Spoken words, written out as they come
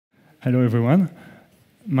Hello, everyone.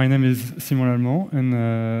 My name is Lallemand, and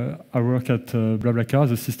I work at BlaBlaCar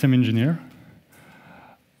as a system engineer.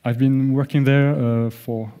 I've been working there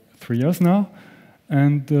for 3 years now,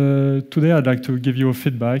 and today I'd like to give you a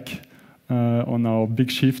feedback on our big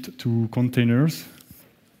shift to containers.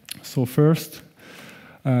 So first,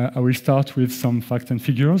 I will start with some facts and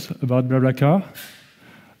figures about BlaBlaCar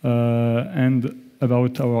and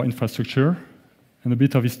about our infrastructure, and a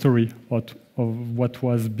bit of history of what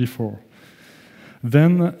was before.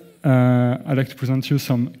 Then I'd like to present you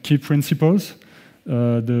some key principles,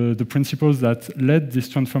 the principles that led this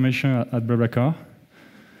transformation at BlaBlaCar.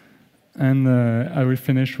 And I will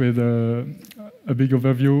finish with a big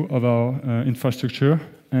overview of our infrastructure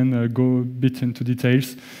and go a bit into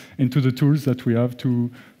details into the tools that we have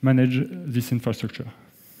to manage this infrastructure.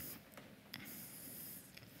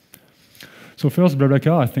 So first,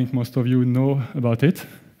 BlaBlaCar, I think most of you know about it.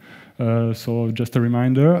 So just a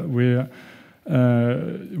reminder, we're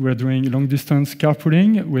doing long-distance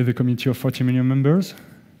carpooling with a community of 40 million members.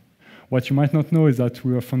 What you might not know is that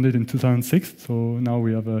we were founded in 2006, so now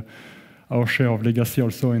we have our share of legacy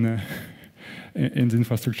also in the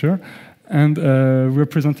infrastructure. And we're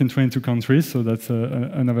present in 22 countries, so that's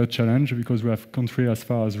another challenge because we have countries as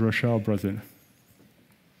far as Russia or Brazil.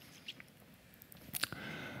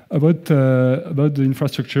 About the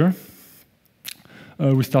infrastructure,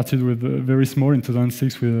 we started with very small in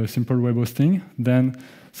 2006 with simple web hosting, then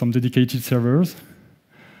some dedicated servers.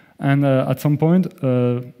 And at some point,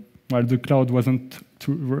 well, the cloud wasn't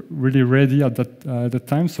really ready at that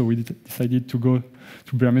time, so we decided to go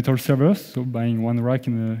to bare metal servers, so buying one rack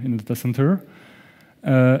in a data center.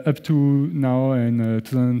 Up to now, in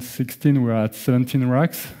 2016, we're at 17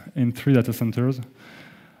 racks in 3 data centers.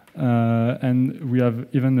 And we have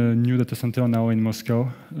even a new data center now in Moscow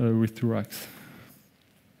with 2 racks.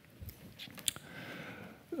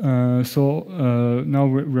 So now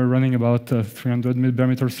we're running about 300 bare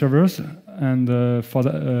metal servers, and for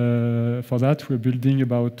that we're building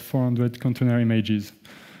about 400 container images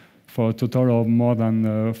for a total of more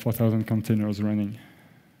than 4,000 containers running.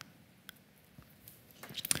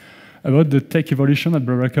 About the tech evolution at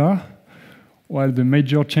BlaBlaCar, while the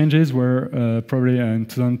major changes were probably in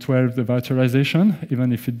 2012 the virtualization,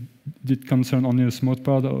 even if it did concern only a small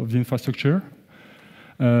part of the infrastructure.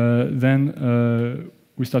 Then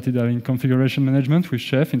we started having configuration management with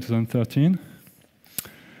Chef in 2013.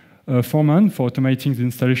 Foreman for automating the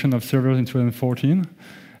installation of servers in 2014.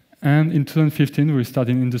 And in 2015, we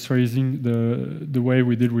started industrializing the way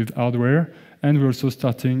we deal with hardware, and we're also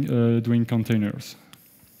starting doing containers.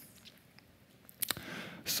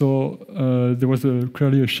 So there was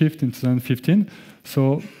clearly a shift in 2015.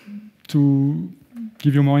 So to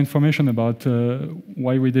give you more information about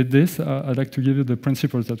why we did this, I'd like to give you the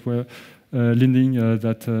principles that were leading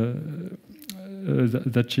that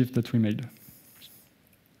shift that we made.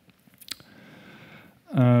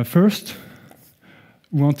 First,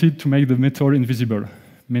 we wanted to make the metal invisible,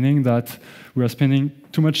 meaning that we are spending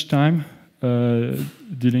too much time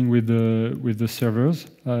dealing with the servers.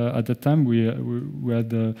 At that time, we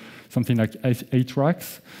had something like 8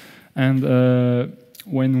 racks, and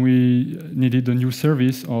when we needed a new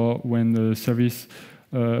service or when the service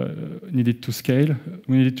needed to scale,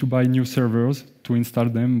 we needed to buy new servers to install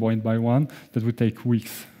them one by one. That would take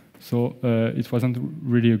weeks, so it wasn't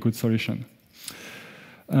really a good solution.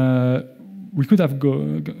 We could have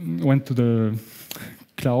went to the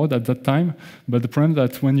cloud at that time, but the problem is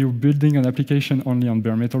that when you're building an application only on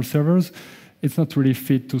bare metal servers, it's not really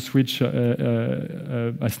fit to switch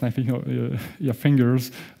by snapping your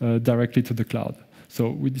fingers directly to the cloud. So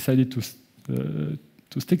we decided to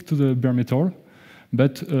stick to the bare metal,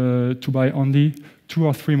 but to buy only 2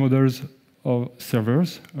 or 3 models of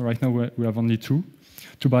servers. Right now we have only 2.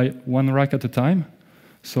 To buy 1 rack at a time,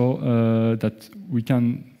 so that we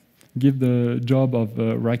can give the job of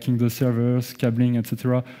racking the servers, cabling,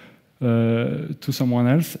 etc. To someone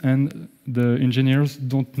else, and the engineers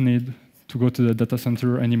don't need to go to the data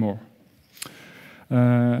center anymore.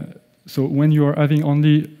 So when you are having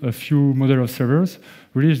only a few models of servers,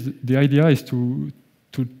 really the idea is to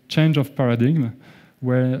change of paradigm,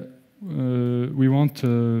 where we want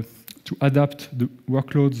to adapt the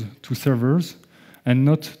workloads to servers and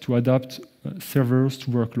not to adapt servers to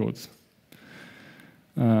workloads.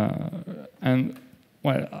 And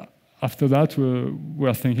well, after that, we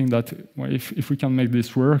are thinking that well, if we can make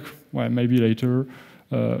this work, well, maybe later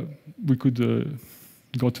we could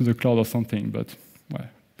go to the cloud or something, but well,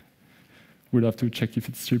 we'll have to check if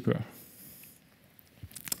it's cheaper.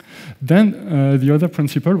 Then the other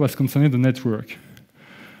principle was concerning the network.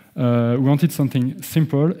 We wanted something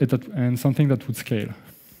simple and something that would scale.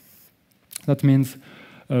 That means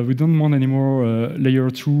we don't want anymore layer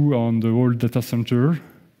 2 on the whole data center.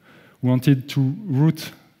 We wanted to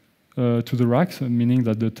route to the rack, so meaning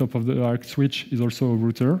that the top of the rack switch is also a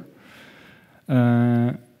router.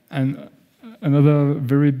 And another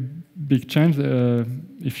very big change,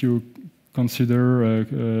 if you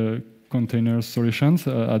consider container solutions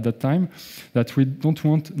at that time, that we don't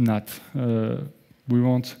want NAT. We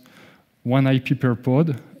want one IP per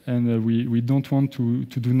pod, and we don't want to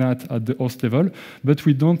do NAT at the host level, but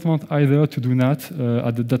we don't want either to do NAT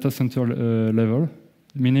at the data center level,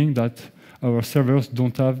 meaning that our servers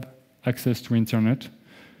don't have access to internet.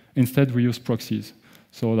 Instead, we use proxies.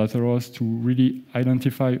 So that allows us to really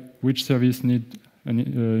identify which service needs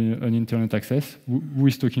an internet access, who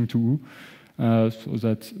is talking to who, so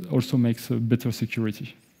that also makes a better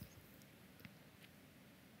security.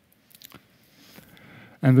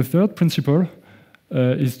 And the third principle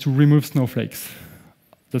is to remove snowflakes.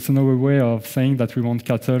 That's another way of saying that we want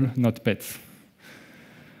cattle, not pets.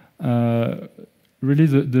 Really,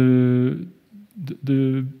 the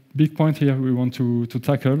big point here we want to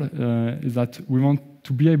tackle is that we want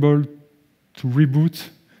to be able to reboot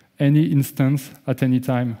any instance at any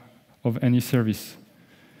time of any service.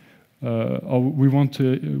 Or we want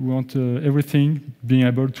everything being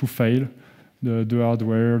able to fail, the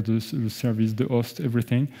hardware, the service, the host,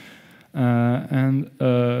 everything,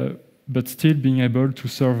 but still being able to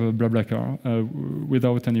serve BlaBlaCar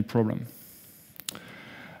without any problem.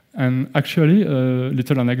 And actually, a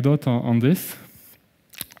little anecdote on this.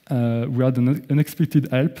 We had an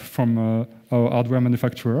unexpected help from our hardware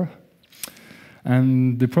manufacturer.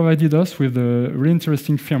 And they provided us with a really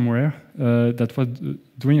interesting firmware that was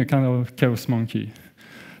doing a kind of chaos monkey.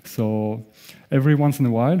 So every once in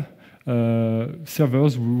a while,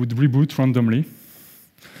 servers would reboot randomly.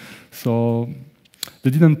 So they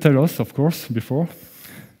didn't tell us, of course, before.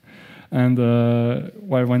 And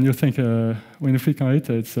well, when you think on it,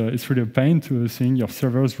 it's really a pain to seeing your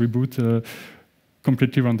servers reboot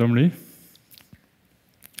completely randomly.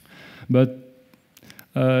 But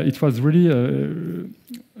it was really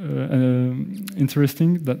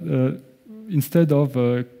interesting that instead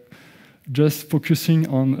of just focusing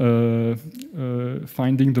on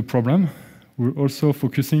finding the problem, we're also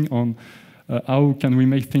focusing on how can we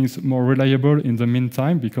make things more reliable in the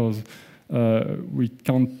meantime, because we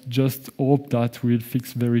can't just hope that we'll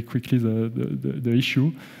fix very quickly the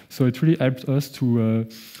issue. So it really helped us to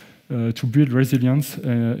build resilience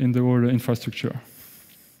in the whole infrastructure.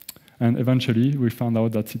 And eventually, we found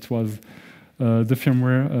out that it was the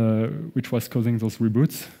firmware which was causing those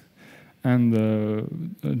reboots. And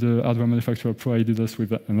the hardware manufacturer provided us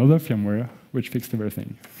with another firmware which fixed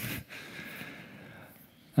everything.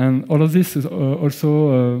 And all of this is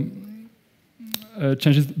also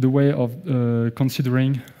changes the way of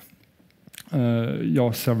considering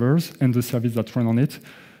your servers and the service that run on it.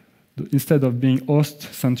 Instead of being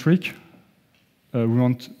host-centric, we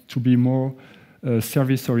want to be more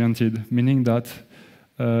service-oriented, meaning that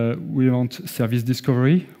we want service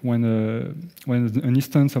discovery. When an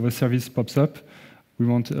instance of a service pops up, we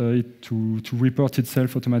want it to report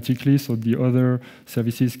itself automatically so the other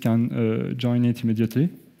services can join it immediately.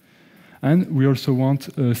 And we also want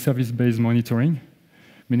service-based monitoring,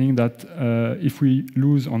 meaning that if we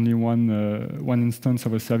lose only one instance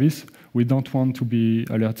of a service, we don't want to be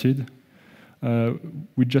alerted.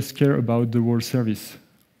 We just care about the whole service.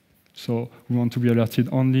 So we want to be alerted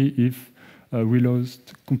only if we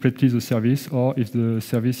lost completely the service or if the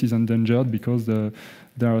service is endangered because there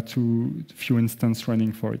are too few instances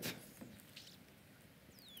running for it.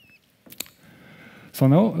 So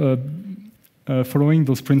now, following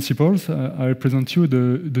those principles, I present you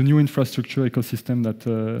the new infrastructure ecosystem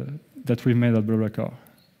that we made at BlaBlaCar.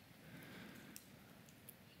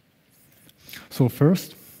 So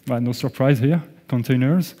first, well, no surprise here,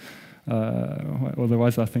 containers.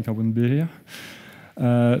 Otherwise, I think I wouldn't be here.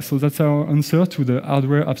 So that's our answer to the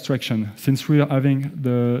hardware abstraction. Since we are having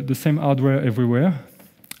the same hardware everywhere,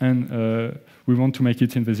 and we want to make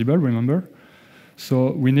it invisible, remember?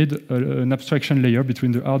 So we need an abstraction layer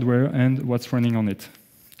between the hardware and what's running on it.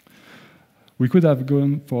 We could have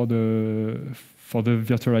gone for the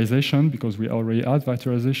virtualization, because we already had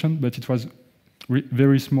virtualization, but it was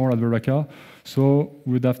very small at BlaBlaCar, so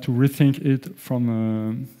we'd have to rethink it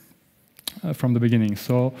from the beginning.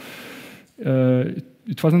 So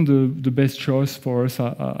it wasn't the best choice for us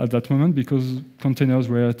at that moment because containers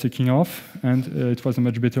were taking off, and it was a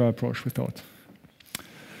much better approach, we thought.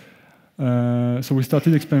 So we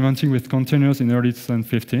started experimenting with containers in early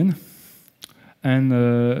 2015,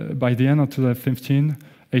 and by the end of 2015,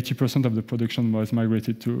 80% of the production was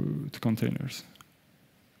migrated to containers.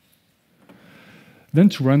 Then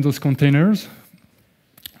to run those containers,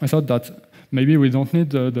 I thought that maybe we don't need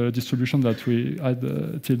the distribution that we had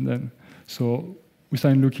till then. So we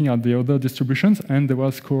started looking at the other distributions, and there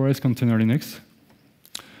was CoreOS Container Linux,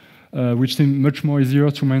 which seemed much more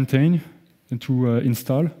easier to maintain and to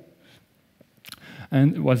install,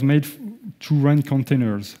 and was made to run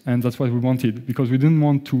containers, and that's what we wanted, because we didn't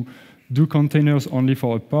want to do containers only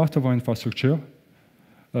for a part of our infrastructure,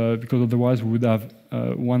 because otherwise we would have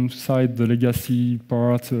one side the legacy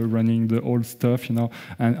part running the old stuff, and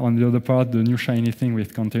on the other part the new shiny thing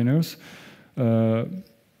with containers.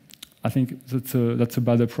 I think that's a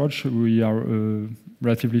bad approach. We are a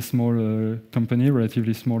relatively small company,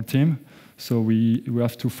 relatively small team, so we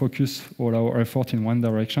have to focus all our effort in one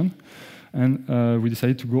direction, and we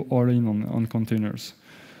decided to go all in on containers.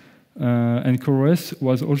 And CoreOS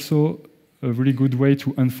was also a really good way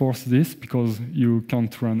to enforce this, because you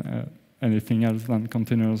can't run anything else than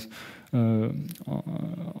containers on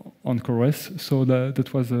CoreOS. So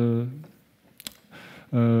that was the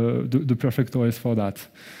perfect OS for that.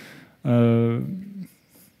 And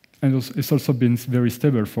it's also been very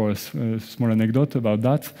stable for us. A small anecdote about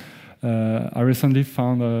that. I recently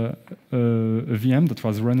found a VM that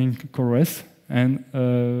was running CoreOS, and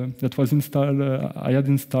that was installed. I had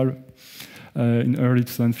installed in early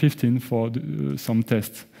 2015 for some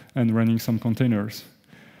tests and running some containers.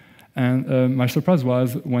 And my surprise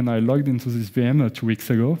was when I logged into this VM 2 weeks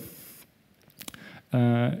ago,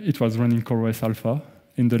 it was running CoreOS Alpha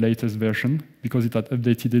in the latest version, because it had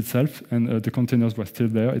updated itself, and the containers were still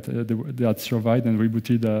there. They had survived and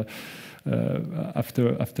rebooted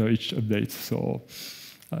after each update. So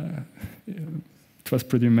it was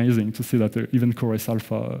pretty amazing to see that even CoreOS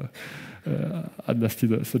Alpha had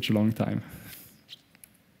lasted such a long time.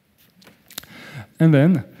 And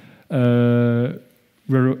then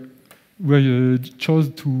we chose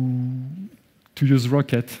to use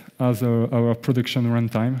Rocket as our production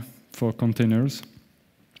runtime for containers,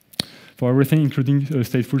 for everything, including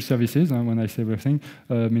stateful services. And when I say everything,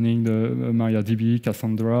 meaning the MariaDB,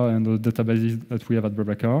 Cassandra, and the databases that we have at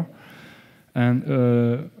BlaBlaCar. And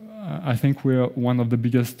I think we're one of the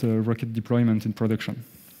biggest Rocket deployments in production.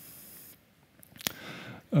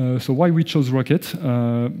 So why we chose Rocket?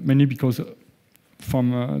 Mainly because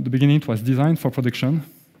from the beginning it was designed for production.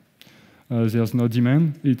 There's no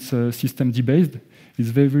demand. It's systemd based.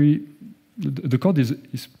 It's the code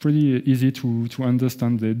is pretty easy to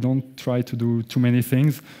understand. They don't try to do too many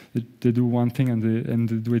things. They do one thing and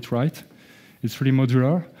they do it right. It's really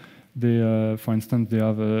modular. For instance, they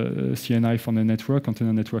have a CNI for the network,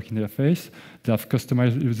 container network interface. They have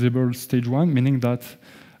customizable stage 1, meaning that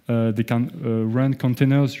they can run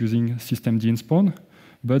containers using systemd in spawn,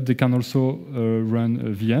 but they can also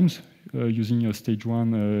run VMs using a stage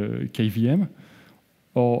 1 KVM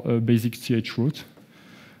or a basic CH root.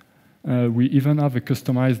 We even have a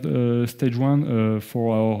customized stage 1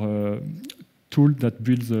 for our tool that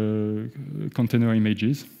builds container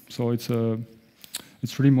images. So it's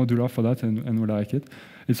really modular for that, and we like it.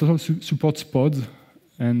 It also supports pods,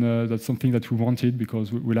 and that's something that we wanted,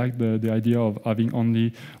 because we like the idea of having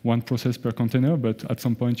only one process per container, but at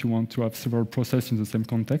some point you want to have several processes in the same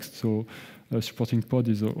context, so supporting pod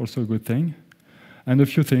is also a good thing. And a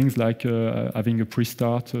few things like having a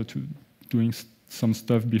pre-start to doing some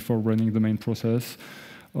stuff before running the main process,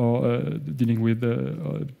 or dealing with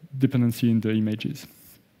dependency in the images.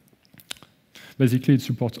 Basically, it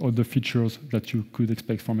supports all the features that you could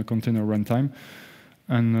expect from a container runtime,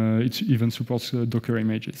 and it even supports Docker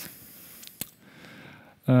images.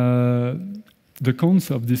 The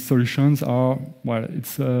cons of these solutions are, well,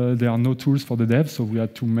 there are no tools for the devs, so we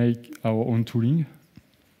had to make our own tooling.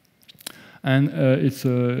 And it's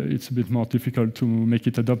a bit more difficult to make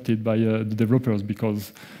it adopted by the developers,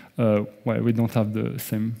 because well, we don't have the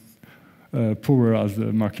same power as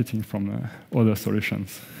the marketing from other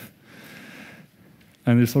solutions.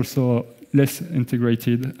 And it's also less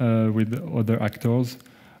integrated with other actors.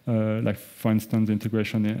 Like, for instance, the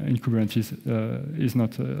integration in Kubernetes is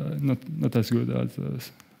not as good as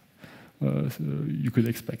you could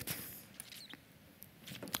expect.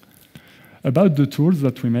 About the tools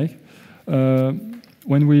that we make,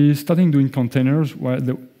 when we started doing containers, well,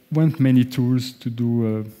 there weren't many tools to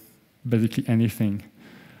do basically anything.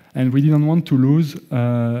 And we didn't want to lose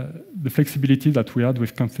the flexibility that we had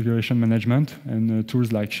with configuration management and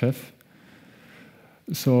tools like Chef.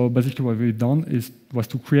 So basically what we've done was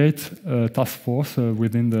to create a task force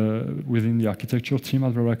within the architecture team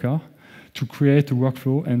at BlaBlaCar to create a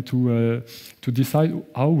workflow and to decide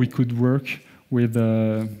how we could work with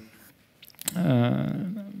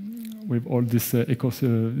with all this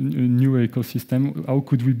new ecosystem, how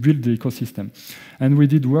could we build the ecosystem? And we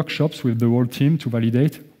did workshops with the whole team to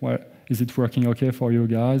validate, well, is it working okay for you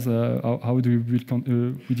guys? How do we build?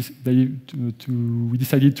 We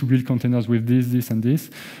decided to build containers with this, and this.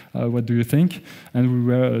 What do you think? And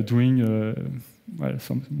we were doing well,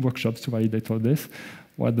 some workshops to validate all this.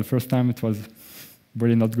 Well, the first time it was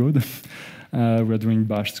really not good. We're doing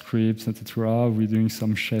bash scripts, etc. We're doing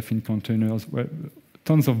some chef in containers. Well,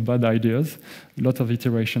 tons of bad ideas. A lot of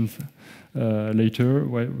iterations later,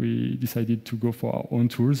 where we decided to go for our own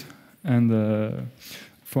tools. And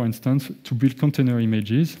for instance, to build container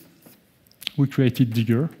images, we created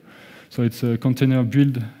Digger. So it's a container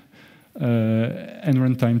build and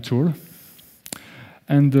runtime tool.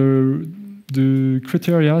 And the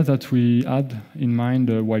criteria that we had in mind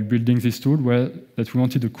while building this tool were that we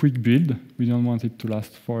wanted a quick build. We don't want it to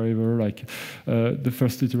last forever. Like the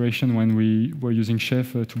first iteration when we were using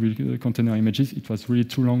Chef to build container images, it was really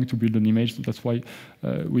too long to build an image. So that's why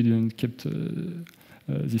we didn't keep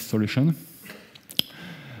this solution.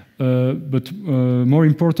 But more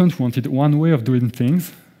important, we wanted one way of doing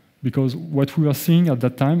things, because what we were seeing at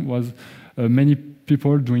that time was many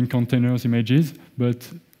people doing containers images, but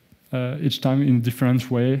each time in a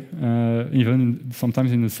different way, even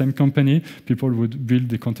sometimes in the same company, people would build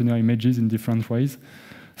the container images in different ways.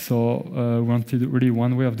 So we wanted really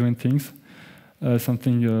one way of doing things,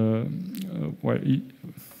 something, well,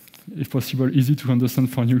 if possible, easy to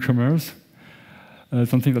understand for newcomers.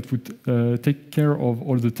 Something that would take care of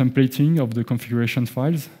all the templating of the configuration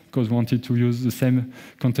files, because we wanted to use the same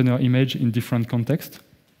container image in different contexts.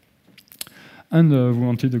 And we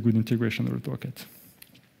wanted a good integration with Rocket.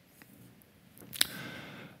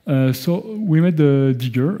 So we made the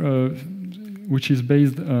Digger, which is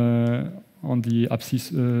based on the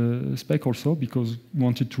AppSys spec also, because we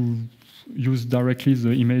wanted to use directly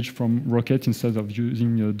the image from Rocket instead of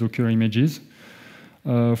using Docker images.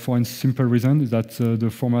 For a simple reason is that the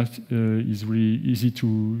format is really easy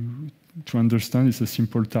to understand. It's a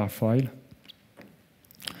simple tar file.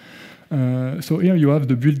 So here you have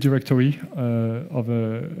the build directory of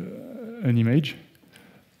an image.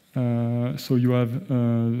 So you have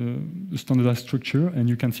the standardized structure, and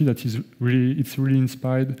you can see that it's really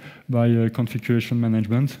inspired by configuration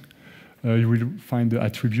management. You will find the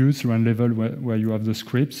attributes, run level, where you have the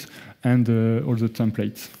scripts, and all the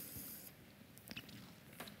templates.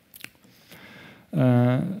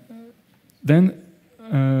 Then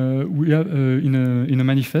we have in a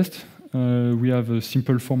manifest we have a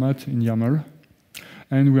simple format in YAML,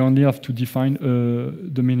 and we only have to define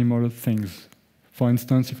the minimal things. For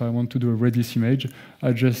instance, if I want to do a Redis image,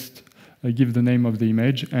 I just give the name of the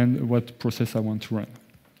image and what process I want to run.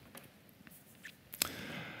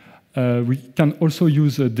 We can also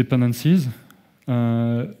use dependencies.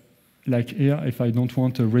 Like here, if I don't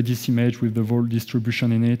want a Redis image with the whole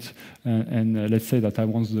distribution in it, and let's say that I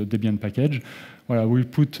want the Debian package, well, I will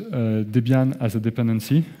put Debian as a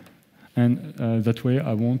dependency, and that way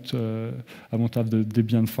I won't have the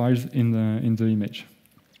Debian files in the image.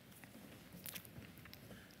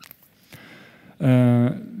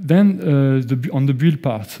 Then on the build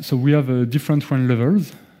part, so we have different run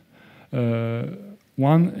levels.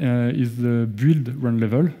 One is the build run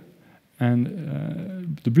level.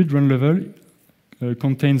 And the build run level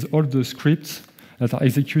contains all the scripts that are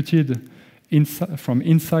executed from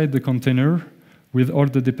inside the container with all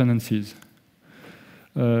the dependencies.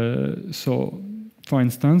 So, for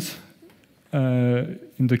instance,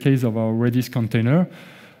 in the case of our Redis container,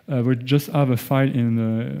 we just have a file in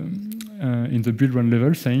the build run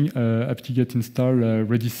level saying apt-get install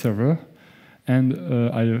Redis server, and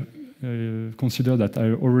I consider that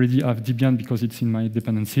I already have Debian because it's in my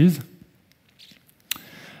dependencies.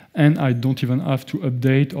 And I don't even have to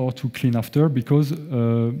update or to clean after, because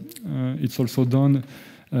it's also done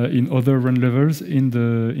in other run levels in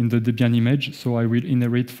the Debian image. So I will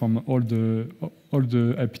inherit from all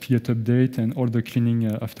the apt-get update and all the cleaning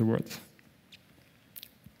afterwards.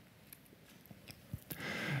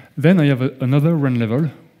 Then I have another run level,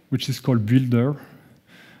 which is called builder,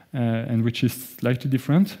 and which is slightly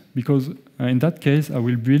different, because in that case I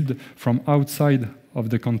will build from outside of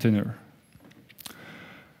the container.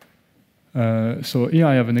 So here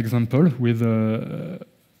I have an example with a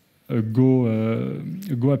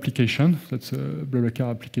Go application. That's a BlaBlaCar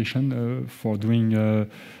application for doing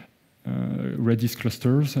Redis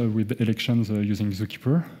clusters with elections using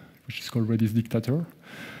Zookeeper, which is called Redis Dictator.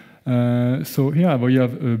 So here we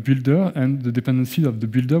have a builder, and the dependencies of the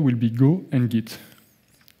builder will be Go and Git.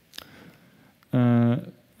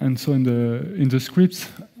 And so in the scripts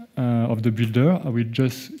of the builder, I will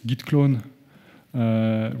just git clone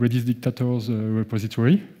Redis dictators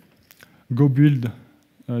repository, go build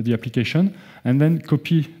the application, and then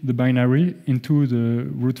copy the binary into the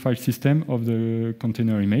root file system of the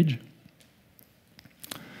container image.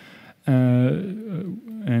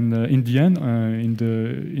 And in the end,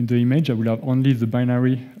 in the image, I will have only the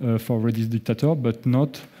binary for Redis dictator, but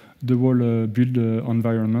not the whole build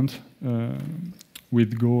environment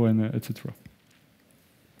with Go and etc.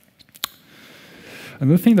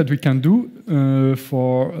 Another thing that we can do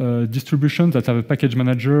for distributions that have a package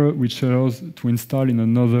manager which allows to install in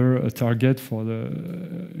another target for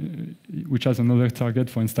which has another target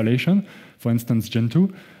for installation, for instance Gentoo,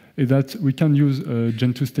 is that we can use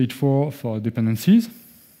Gentoo stage 4 for dependencies,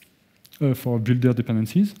 for builder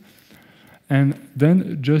dependencies, and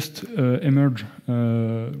then just emerge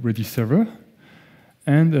Redis server,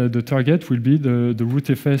 and the target will be the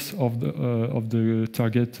rootfs of the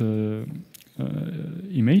target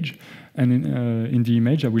image, and in the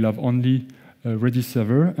image I will have only Redis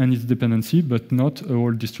server and its dependency, but not a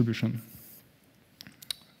whole distribution.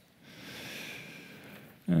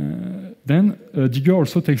 Then Digger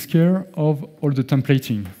also takes care of all the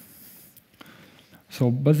templating.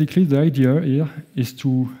 So basically the idea here is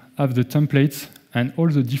to have the templates and all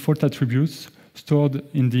the default attributes stored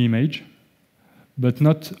in the image, but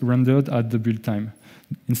not rendered at the build time.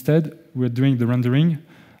 Instead, we're doing the rendering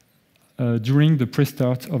during the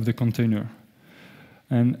pre-start of the container.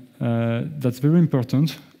 And that's very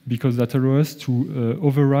important because that allows us to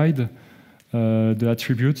override the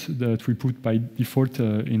attributes that we put by default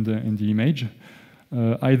in the image,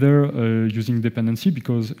 either using dependency,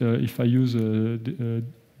 because if I use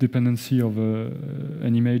dependency of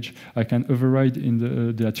an image, I can override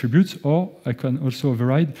in the attributes, or I can also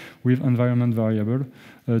override with environment variable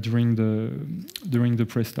during the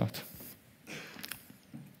pre-start.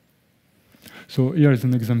 So here is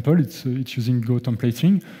an example. It's using Go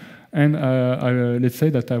templating. And let's say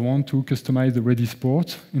that I want to customize the Redis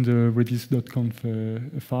port in the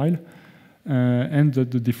redis.conf file, and that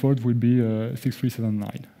the default will be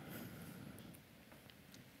 6379.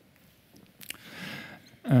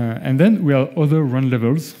 And then we have other run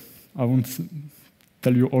levels. I won't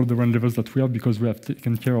tell you all the run levels that we have because we have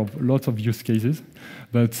taken care of lots of use cases,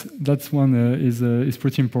 but that one is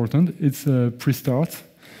pretty important. It's pre-start.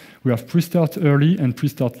 We have pre-start early and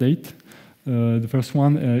pre-start late. The first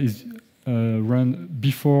one is run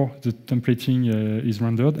before the templating is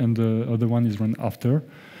rendered, and the other one is run after.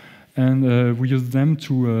 And we use them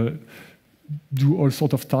to do all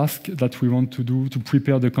sorts of tasks that we want to do to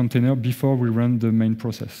prepare the container before we run the main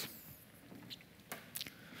process.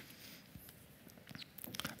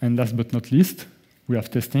 And last but not least, we have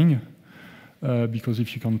testing, because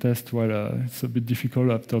if you can test, well, it's a bit difficult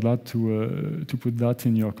after that to put that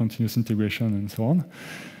in your continuous integration and so on.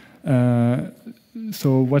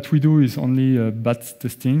 So what we do is only batch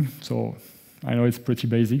testing. So I know it's pretty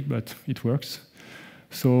basic, but it works.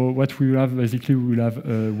 So what we have, basically, we will have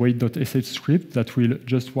a wait.sh script that will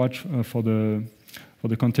just watch for the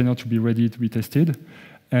container to be ready to be tested,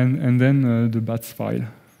 and then the batch file.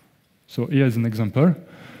 So here is an example.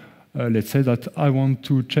 Let's say that I want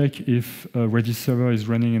to check if Redis server is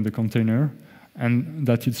running in the container and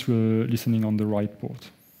that it's listening on the right port.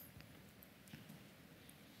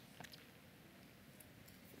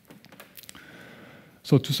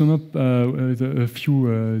 So to sum up a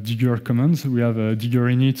few Digger commands, we have Digger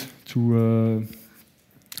init to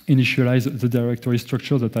initialize the directory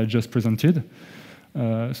structure that I just presented.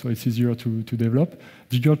 So it's easier to develop.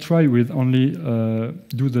 Digger try will only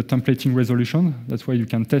do the templating resolution. That's why you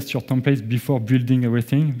can test your templates before building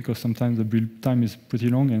everything, because sometimes the build time is pretty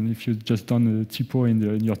long, and if you've just done a typo in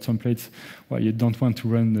your templates, well, you don't want to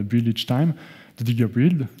run the build each time. The Digger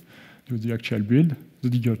build, do the actual build. The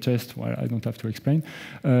Digger test, well, I don't have to explain.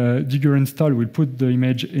 Digger install will put the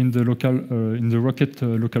image in the local in the Rocket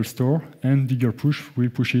local store, and Digger push will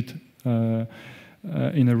push it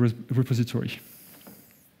in a repository.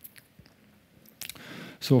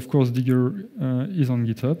 So of course, Digger is on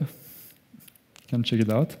GitHub. You can check it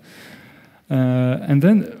out. And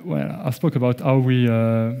then, well, I spoke about how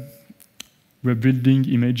we're building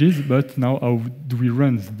images, but now how do we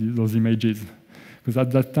run those images? Because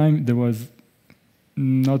at that time, there was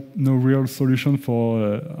no real solution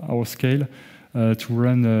for our scale to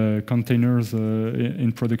run containers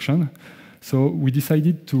in production. So we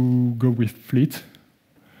decided to go with Fleet.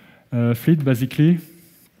 Fleet basically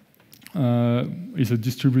is a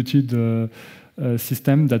distributed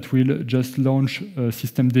system that will just launch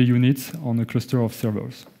systemd units on a cluster of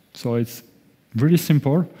servers. So it's really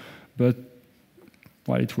simple, but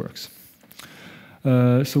well, it works.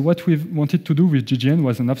 So what we wanted to do with GGN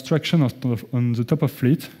was an abstraction on the top of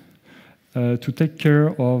Fleet to take care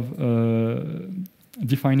of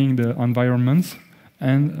defining the environments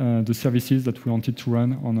and the services that we wanted to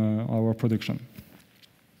run on our production.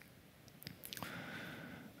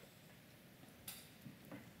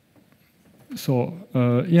 So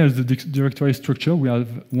here's the directory structure. We have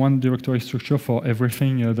one directory structure for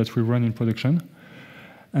everything that we run in production.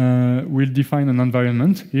 We'll define an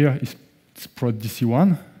environment. Here it's prod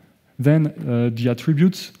DC1. Then the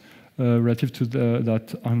attributes relative to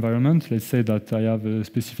that environment. Let's say that I have a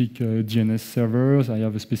specific DNS servers. I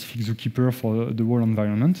have a specific zookeeper for the whole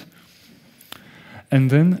environment. And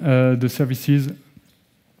then the services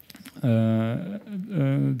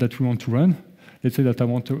that we want to run. Let's say that I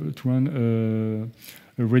want to run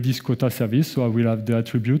a Redis quota service, so I will have the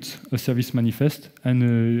attributes, a service manifest, and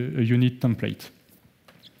a unit template.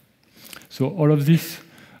 So all of this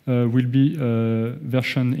will be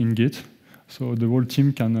versioned in Git, so the whole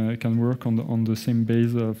team can work on the same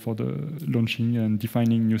base for the launching and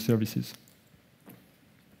defining new services.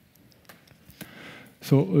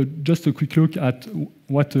 So just a quick look at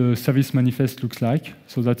what a service manifest looks like.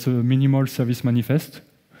 So that's a minimal service manifest.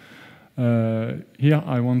 Here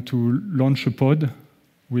I want to launch a pod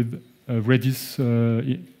with a Redis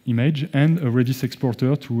image and a Redis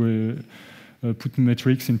exporter to put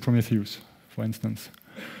metrics in Prometheus, for instance.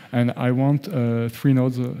 And I want a 3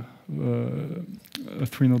 nodes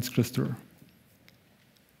cluster.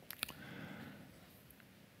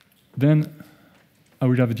 Then I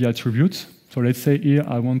will have the attributes. So let's say here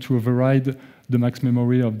I want to override the max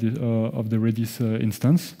memory of the Redis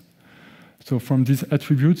instance. So from these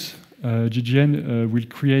attributes, GGN will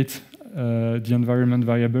create the environment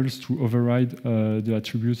variables to override the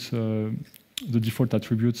attributes, the default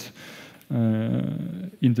attributes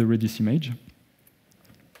in the Redis image.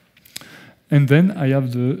 And then I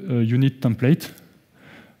have the unit template.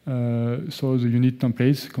 So the unit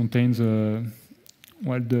template contains the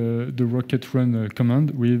rocket run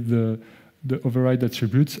command with the override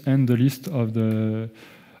attributes and the list of the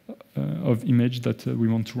image that we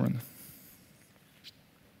want to run.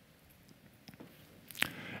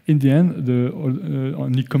 In the end, the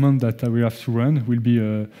only command that we have to run will be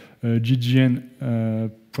GGN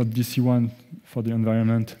prod DC1 for the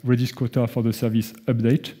environment, Redis quota for the service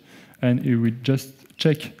update, and it will just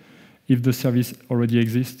check if the service already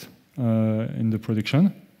exists in the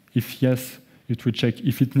production. If yes, it will check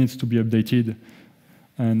if it needs to be updated,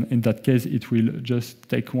 and in that case, it will just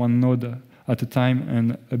take one node at a time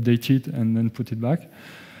and update it and then put it back.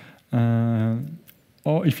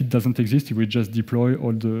 Or if it doesn't exist, it will just deploy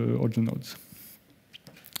all the nodes.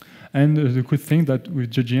 And the good thing that with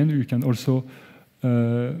GGN, you can also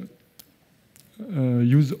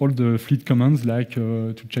use all the Fleet commands, like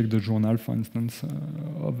to check the journal, for instance,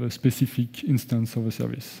 of a specific instance of a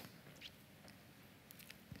service.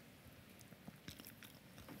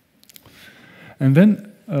 And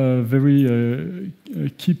then a very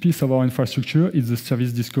key piece of our infrastructure is the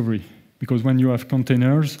service discovery. Because when you have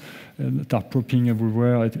containers that are popping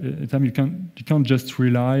everywhere at a time, you can't just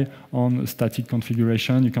rely on static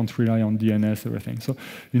configuration. You can't rely on DNS, everything. So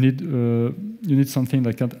you need something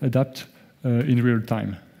that can adapt in real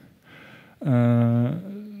time.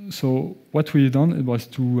 So what we done was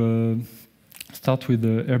to start with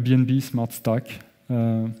the Airbnb Smart Stack,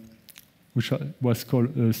 which was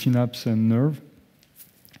called Synapse and Nerve.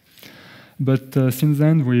 But since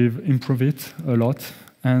then, we've improved it a lot.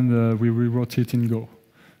 And we rewrote it in Go.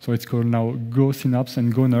 So it's called now Go Synapse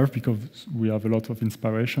and Go Nerve, because we have a lot of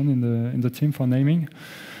inspiration in the team for naming.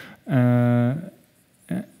 And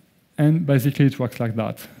basically it works like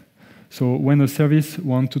that. So when a service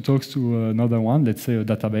wants to talk to another one, let's say a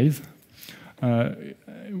database,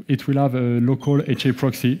 it will have a local HA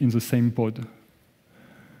proxy in the same pod.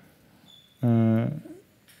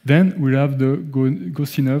 Then we'll have the Go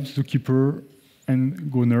Synapse, Zookeeper,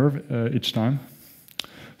 and Go Nerve each time.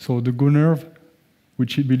 So the Go Nerve,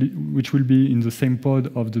 which will be in the same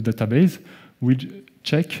pod of the database, will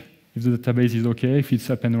check if the database is okay, if it's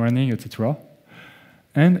up and running, etc.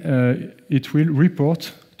 And it will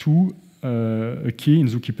report to a key in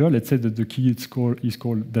Zookeeper. Let's say that the key is called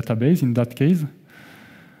database. In that case,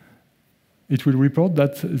 it will report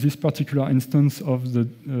that this particular instance of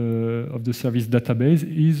the service database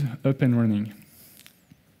is up and running.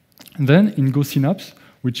 And then in Go Synapse,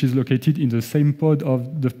 which is located in the same pod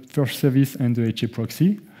of the first service and the HA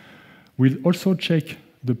proxy, we'll also check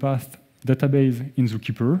the path database in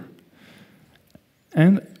Zookeeper,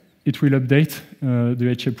 and it will update the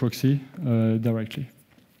HA proxy directly.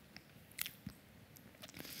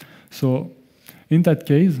 So in that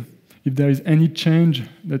case, if there is any change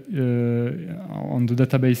that, on the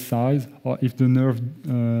database size, or if the nerve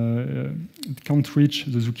can't reach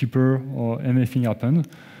the zookeeper or anything happen,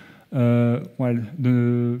 well,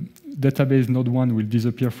 the database node 1 will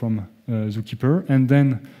disappear from zookeeper, and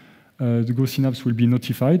then the Go synapse will be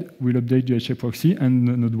notified, will update the HA proxy, and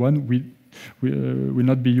node 1 will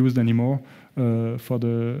not be used anymore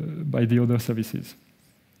by the other services.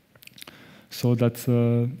 So that's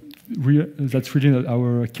really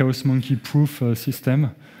our Chaos Monkey proof system.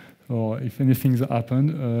 Or if anything's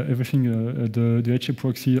happened, everything, the HA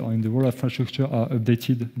proxy or in the world infrastructure are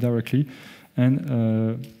updated directly,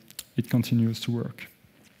 and it continues to work.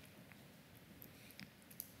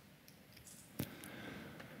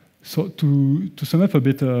 So to sum up a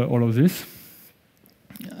bit all of this,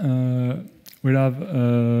 we'll have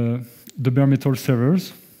the bare metal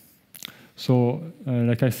servers. So,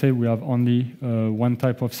 like I said, we have only one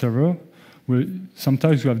type of server.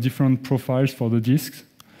 Sometimes we have different profiles for the disks,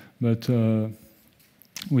 but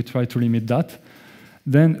we try to limit that.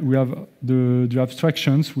 Then we have the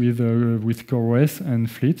abstractions with CoreOS and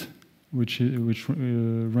Fleet, which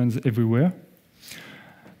runs everywhere.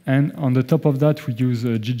 And on the top of that, we use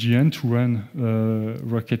GGN to run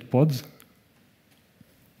Rocket pods.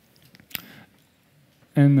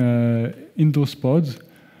 And in those pods,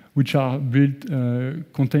 which are built,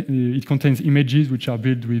 it contains images which are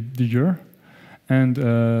built with Digger. And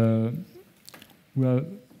well,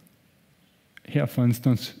 here, for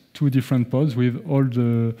instance, 2 different pods with all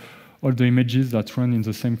the images that run in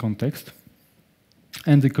the same context.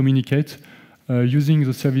 And they communicate using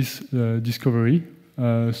the service discovery.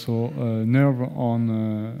 So Nerve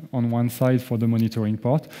on one side for the monitoring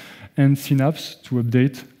part, and Synapse to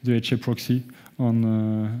update the HA proxy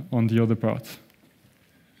on the other part.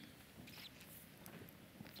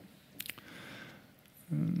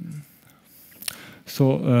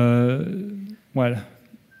 Well,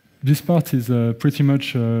 this part is pretty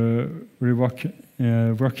much work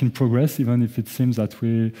in progress, even if it seems that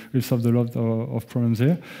we've solved a lot of problems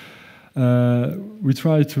here. We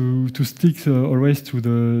try to stick always to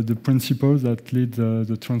the principles that lead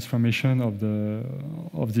the transformation of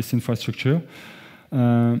this infrastructure.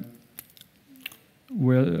 Now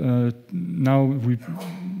we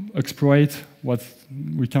exploit what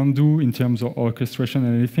we can do in terms of orchestration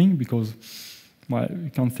and everything, because well, you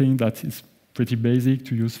can think that it's pretty basic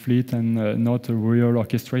to use Fleet and not a real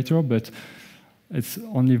orchestrator, but it's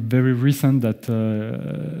only very recent that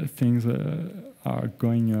things are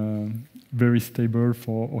going very stable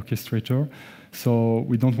for orchestrator. So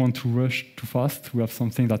we don't want to rush too fast. We have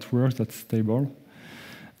something that works, that's stable.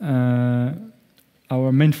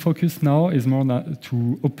 Our main focus now is more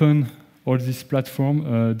to open all this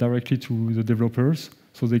platform directly to the developers,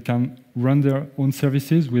 so they can run their own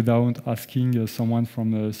services without asking someone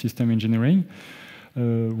from system engineering.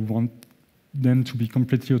 We want them to be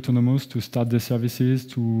completely autonomous, to start their services,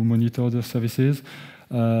 to monitor their services.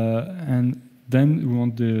 And then we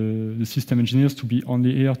want the system engineers to be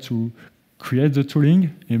only here to create the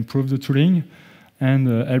tooling, improve the tooling, and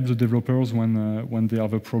help the developers when they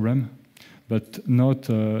have a problem, but not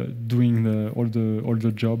doing all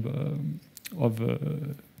the job of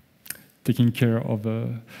taking care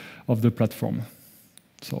of the platform.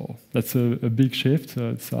 So that's a big shift.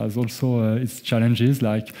 It has also its challenges,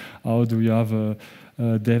 like how do you have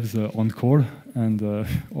devs on call, and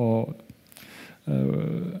or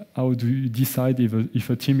how do you decide if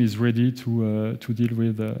a team is ready to deal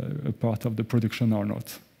with a part of the production or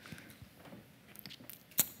not?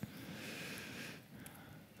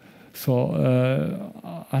 So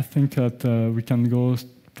I think that we can go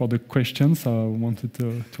for the questions. I wanted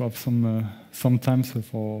to have some time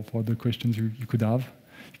for the questions you could have.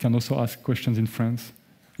 You can also ask questions in French.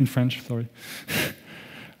 Sorry.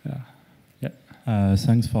 Yeah.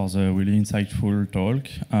 Thanks for the really insightful talk.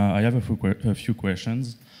 I have a few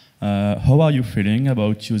questions. How are you feeling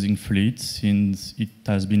about using Fleet since it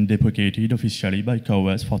has been deprecated officially by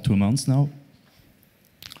CoreOS for 2 months now?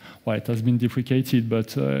 Well, it has been deprecated,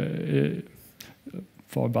 but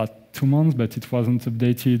for about 2 months, but it wasn't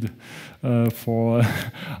updated for,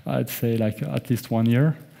 I'd say, like at least 1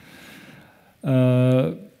 year.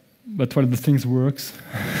 But well, the things works,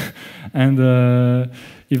 and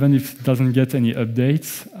even if it doesn't get any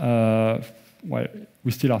updates, well,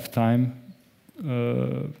 we still have time.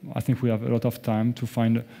 I think we have a lot of time to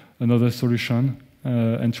find another solution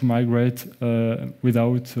and to migrate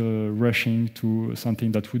without rushing to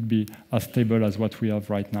something that would be as stable as what we have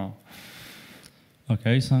right now.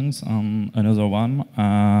 Okay, thanks. Another one.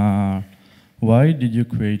 Why did you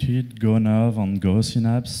create Go Nerve on Go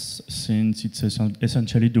Synapse, since it's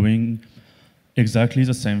essentially doing exactly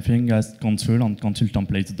the same thing as console and console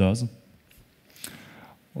templates does?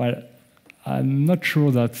 Well, I'm not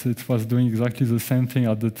sure that it was doing exactly the same thing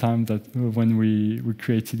at the time that when we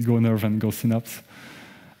created GoNerve and GoSynapse.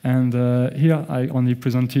 And here I only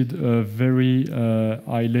presented a very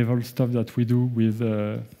high-level stuff that we do with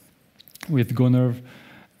GoNerve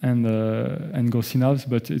and GoSynapse,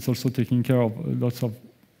 but it's also taking care of lots of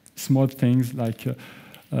small things like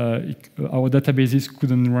our databases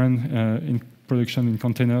couldn't run in production in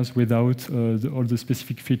containers without all the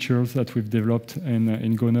specific features that we've developed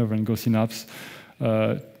in GoNerve and GoSynapse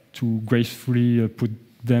to gracefully put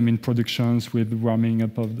them in productions with warming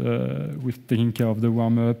up with taking care of the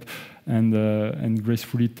warm up and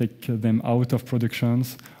gracefully take them out of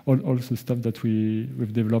productions. All the stuff that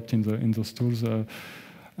we've developed in those tools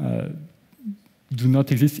do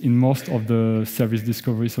not exist in most of the service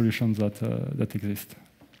discovery solutions that exist.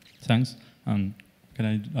 Thanks. And can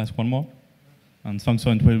I ask one more? And thanks for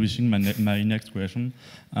introducing my next question.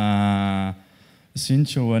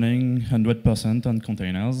 Since you're running 100% on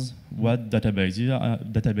containers, what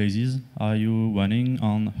databases are you running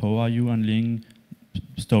and how are you handling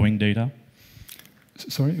storing data?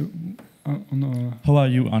 Sorry? How are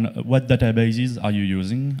you on what databases are you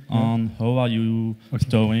using and how are you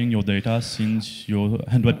storing your data since you're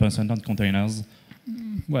 100% on containers?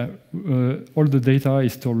 Well, all the data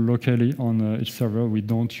is stored locally on each server. We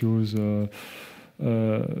don't use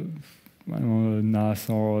NAS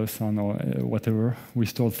or SAN or whatever. We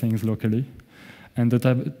store things locally. And the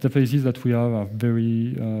databases that we have are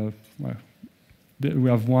very, we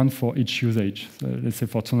have one for each usage. So let's say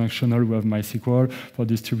for transactional, we have MySQL. For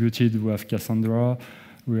distributed, we have Cassandra.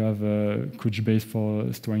 We have Couchbase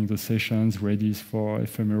for storing the sessions, Redis for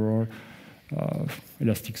ephemeral,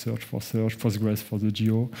 Elasticsearch for search, Postgres for the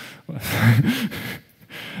geo.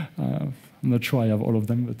 I'm not sure I have all of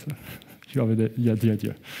them, but you have the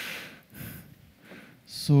idea.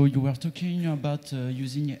 So you were talking about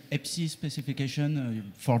using EPC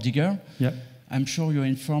specification for Digger. Yeah. I'm sure you're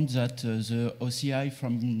informed that the OCI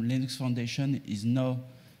from Linux Foundation is now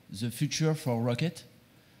the future for Rocket.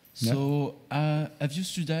 So have you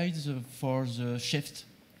studied for the shift?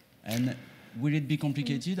 And will it be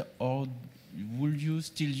complicated or will you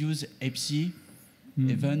still use EPC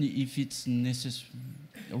even if it's necessary?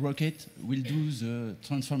 Rocket will do the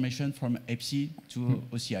transformation from EPC to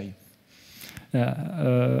OCI.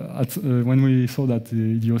 Yeah, when we saw that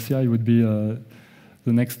the OCI would be the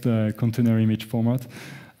next container image format,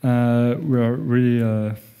 we are really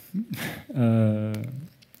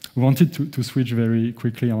wanted to switch very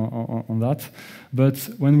quickly on that. But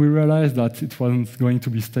when we realized that it wasn't going to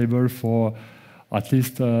be stable for at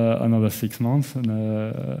least another 6 months, and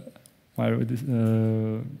I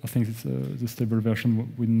think the stable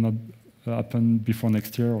version will not happen before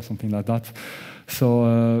next year or something like that.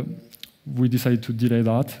 So we decided to delay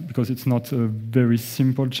that because it's not a very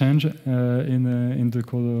simple change in the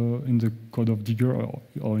code of Digger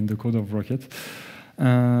or in the code of Rocket.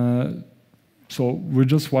 So we're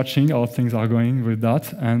just watching how things are going with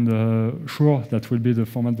that, and sure, that will be the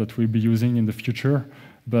format that we'll be using in the future,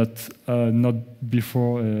 but not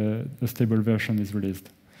before a stable version is released.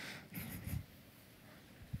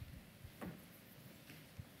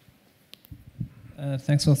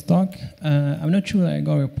 Thanks for the talk. I'm not sure I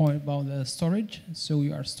got your point about the storage. So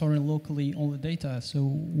you are storing locally all the data. So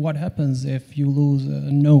what happens if you lose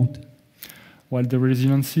a node? Well, the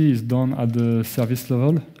resiliency is done at the service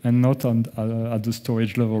level and not at the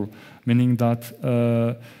storage level, meaning that,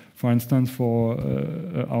 for instance, for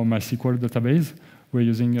our MySQL database, we're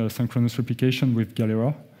using a synchronous replication with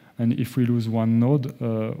Galera. And if we lose one node,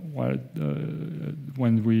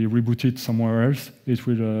 when we reboot it somewhere else, it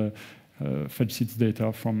will fetch its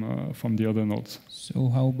data from the other nodes. So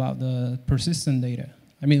how about the persistent data?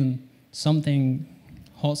 I mean, something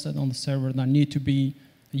hosted on the server that need to be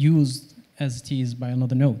used as it is by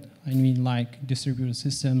another node. I mean, like distributed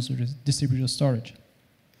systems or distributed storage.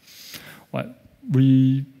 Well,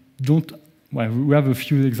 we have a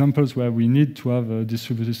few examples where we need to have a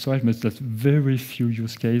distributed storage, but that's very few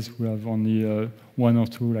use cases. We have only 1 or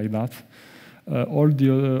 2 like that.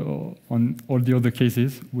 On all the other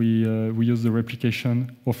cases, we use the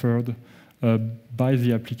replication offered by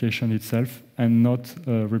the application itself and not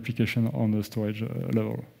replication on the storage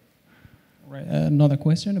level. Right. Another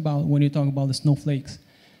question about when you talk about the snowflakes.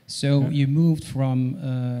 So you moved from,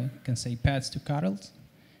 can say, pads to cattles.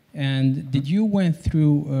 And did you went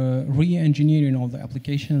through re-engineering all the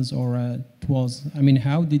applications, or it was, I mean,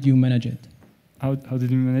 how did you manage it? How did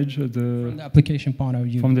you manage from the application point of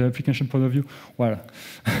view? From the application point of view, well,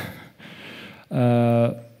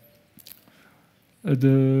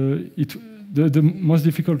 The most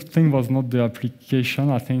difficult thing was not the application,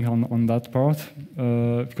 I think, on that part,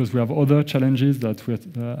 because we have other challenges that we're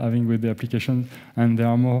having with the application, and they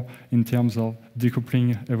are more in terms of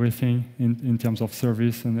decoupling everything in terms of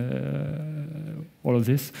service and all of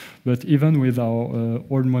this. But even with our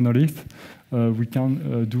old monolith, we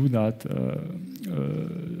can do that.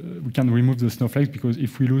 We can remove the snowflakes, because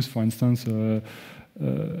if we lose, for instance,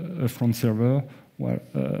 a front server, well,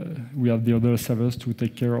 we have the other servers to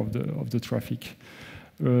take care of the traffic.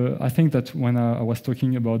 I think that when I was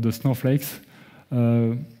talking about the snowflakes,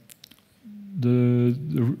 the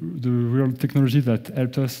real technology that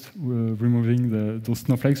helped us removing those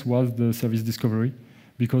snowflakes was the service discovery,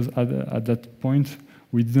 because at that point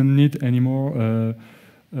we didn't need any more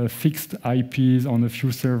fixed IPs on a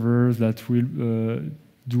few servers that will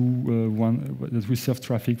that will serve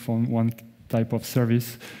traffic from one type of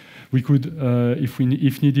service. We could, if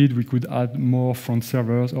needed, we could add more front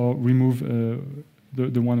servers or remove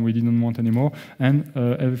the one we didn't want anymore, and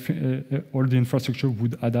all the infrastructure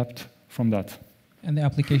would adapt from that. And the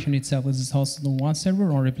application itself, is it hosted on one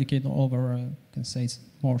server or replicated over, can say,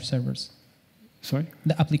 more servers? Sorry?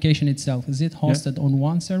 The application itself, is it hosted on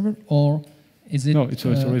one server, or is it? No, it's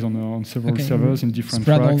always on several servers in different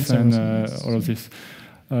tracks and all of this.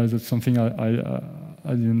 That's something I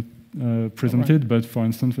didn't present it, but for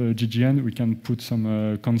instance, GGN, we can put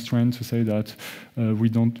some constraints to say that we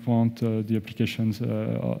don't want the applications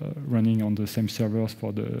running on the same servers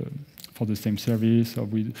for the same service, or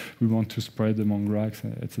we want to spread among racks,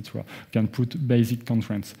 etc. We can put basic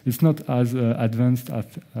constraints. It's not as advanced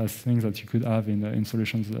as things that you could have in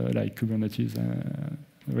solutions like Kubernetes and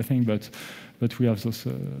everything, but we have those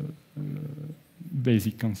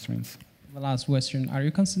basic constraints. The last question, are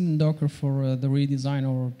you considering Docker for the redesign,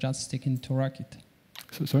 or just sticking to Rocket?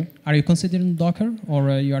 Sorry? Are you considering Docker, or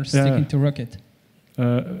you are sticking to Rocket?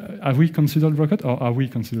 Have we considered Rocket, or are we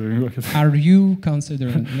considering Rocket? Are you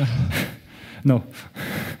considering? No.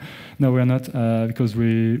 No, we're not, because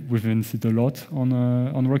we've invested a lot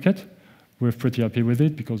on Rocket. We're pretty happy with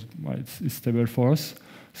it, because it's stable for us.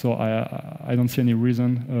 So I don't see any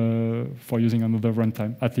reason for using another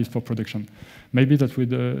runtime, at least for production. Maybe that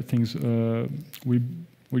with things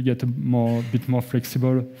we get bit more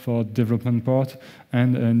flexible for development part,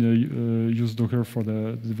 and use Docker for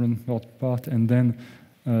the development part, and then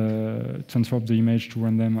transfer the image to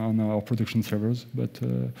run them on our production servers. But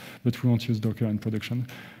we won't use Docker in production.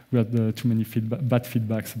 We had too many bad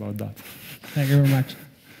feedbacks about that. Thank you very much.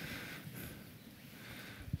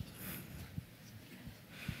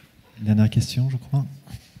 Dernière question, je crois.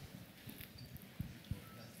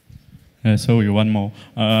 So one more.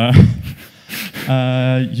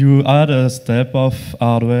 You add a step of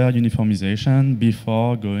hardware uniformization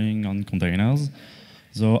before going on containers.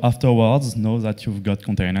 So afterwards, now that you've got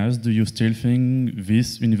containers, do you still think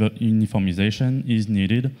this uniformization is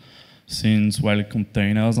needed? Since, well,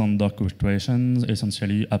 containers and Docker orchestrations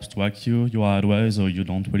essentially abstract your hardware, so you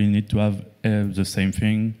don't really need to have the same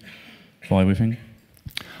thing for everything?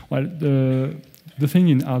 Well, the thing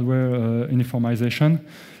in hardware uniformization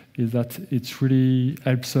is that it really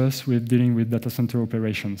helps us with dealing with data center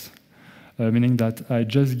operations, meaning that I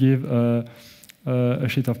just give a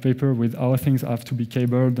sheet of paper with how things have to be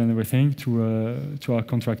cabled and everything to our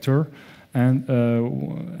contractor, and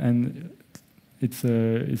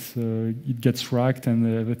it gets racked and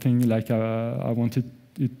everything like I wanted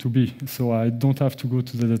it to be. So I don't have to go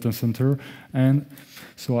to the data center, and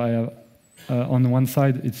so I have. On one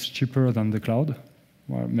side, it's cheaper than the cloud.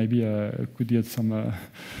 Well, maybe I could get some.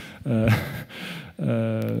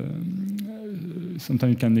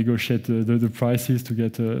 Sometimes you can negotiate the prices to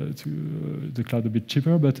get to the cloud a bit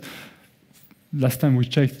cheaper. But last time we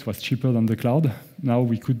checked, it was cheaper than the cloud. Now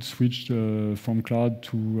we could switch from cloud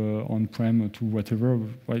to on-prem to whatever.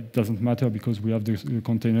 Well, it doesn't matter, because we have the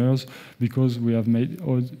containers, because we have made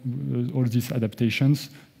all these adaptations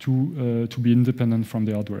to be independent from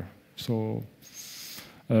the hardware. So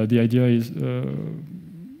the idea is,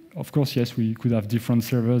 of course, yes, we could have different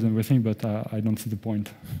servers and everything, but I don't see the point.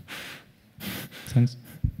 Thanks.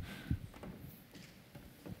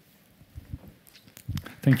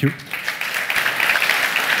 Thank you.